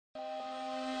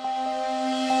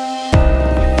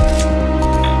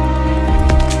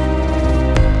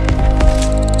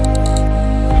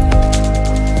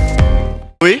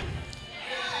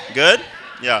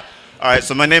All right,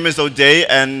 so my name is O'Day,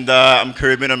 and I'm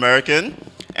Caribbean American,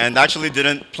 and actually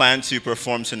didn't plan to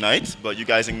perform tonight, but you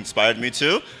guys inspired me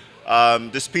to.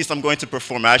 This piece I'm going to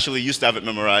perform, I actually used to have it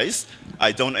memorized.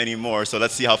 I don't anymore, so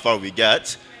let's see how far we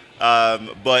get.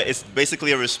 But it's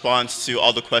basically a response to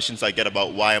all the questions I get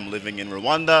about why I'm living in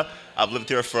Rwanda. I've lived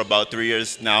here for about 3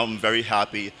 years now. I'm very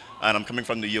happy, and I'm coming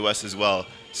from the US as well.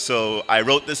 So I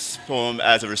wrote this poem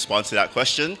as a response to that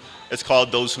question. It's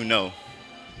called Those Who Know.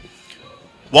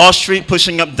 Wall Street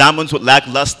pushing up diamonds with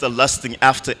lackluster, lusting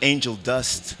after angel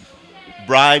dust.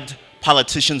 Bribed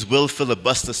politicians will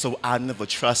filibuster, so I never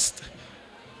trust.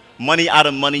 Money out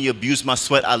of money, abuse my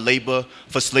sweat, I labor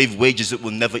for slave wages, it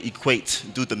will never equate.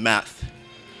 Do the math.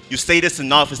 You say this in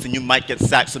office and you might get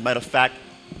sacked. As a matter of fact,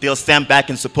 they'll stand back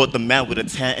and support the man with a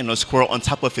tan and a squirrel on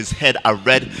top of his head. I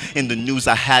read in the news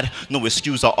I had no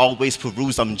excuse, I always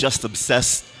peruse, I'm just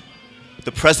obsessed.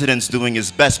 The president's doing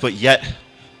his best, but yet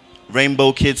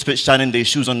rainbow kids spit shining their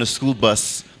shoes on the school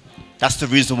bus. That's the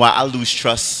reason why I lose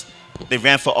trust. They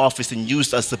ran for office and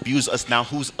used us, abused us. Now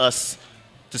who's us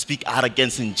to speak out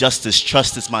against injustice?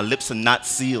 Trust is my lips are not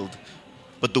sealed.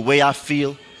 But the way I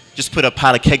feel, just put a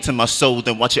pot of cake to my soul,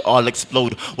 then watch it all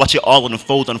explode. Watch it all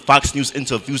unfold on Fox News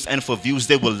interviews, and for views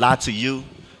they will lie to you.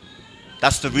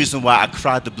 That's the reason why I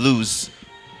cried the blues.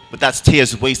 But that's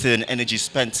tears wasted and energy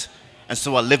spent. And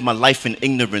so I live my life in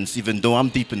ignorance, even though I'm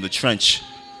deep in the trench.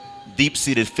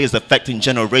 Deep-seated fears affecting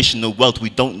generational wealth. We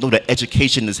don't know that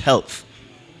education is health.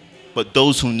 But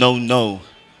those who know, know.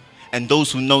 And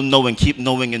those who know, know and keep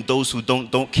knowing. And those who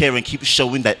don't care and keep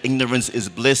showing that ignorance is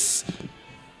bliss.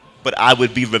 But I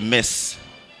would be remiss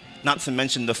not to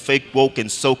mention the fake woke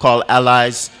and so-called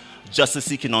allies. Justice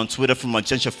seeking on Twitter from a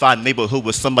gentrified neighborhood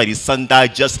where somebody's son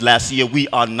died just last year. We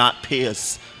are not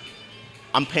peers.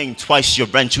 I'm paying twice your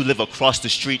rent, you live across the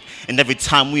street, and every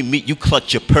time we meet, you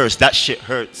clutch your purse. That shit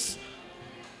hurts.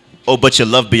 Oh, but you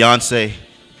love Beyonce.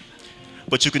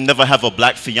 But you can never have a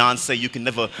black fiance. You can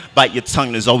never bite your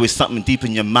tongue. There's always something deep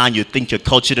in your mind. You think you're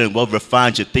cultured and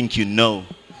well-refined. You think you know.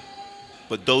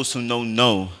 But those who know,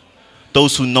 know.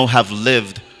 Those who know have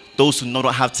lived. Those who know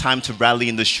don't have time to rally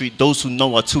in the street. Those who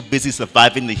know are too busy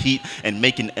surviving the heat and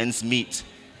making ends meet.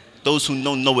 Those who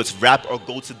know it's rap or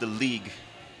go to the league.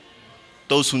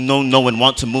 Those who know and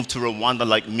want to move to Rwanda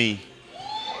like me.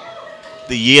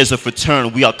 The years of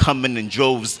return, we are coming in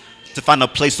droves to find a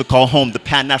place to call home. The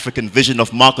Pan-African vision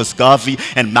of Marcus Garvey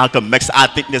and Malcolm X. I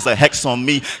think there's a hex on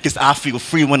me, because I feel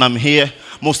free when I'm here.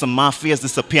 Most of my fears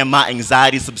disappear, my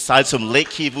anxiety subsides from Lake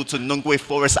Kivu to Nungwe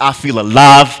Forest. I feel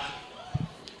alive,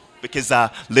 because I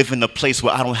live in a place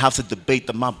where I don't have to debate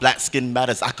that my black skin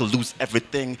matters. I could lose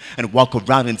everything and walk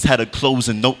around in tattered clothes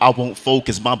and know I won't fold,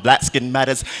 because my black skin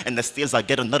matters. And the stares I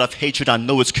get are not of hatred. I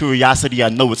know it's curiosity. I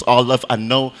know it's all love. I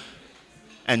know.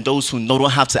 And those who know don't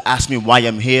have to ask me why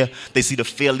I'm here. They see the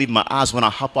fear leave my eyes when I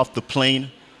hop off the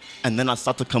plane. And then I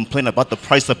start to complain about the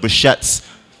price of brochettes,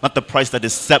 not the price that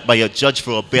is set by a judge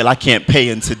for a bill I can't pay.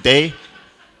 And today,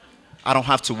 I don't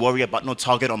have to worry about no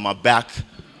target on my back.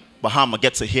 But how am I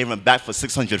get to here and back for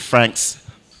 600 francs?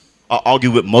 I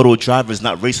argue with moto drivers,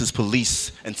 not racist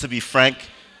police. And to be frank,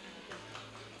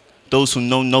 those who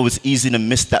know it's easy to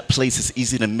miss that place. It's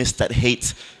easy to miss that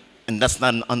hate. And that's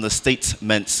not an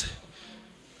understatement.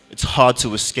 It's hard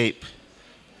to escape.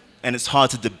 And it's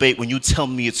hard to debate when you tell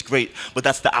me it's great. But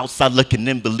that's the outside looking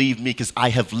in, believe me, because I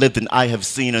have lived and I have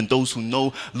seen. And those who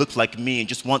know look like me and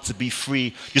just want to be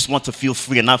free, just want to feel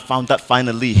free. And I found that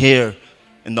finally here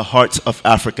in the heart of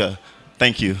Africa.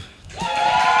 Thank you.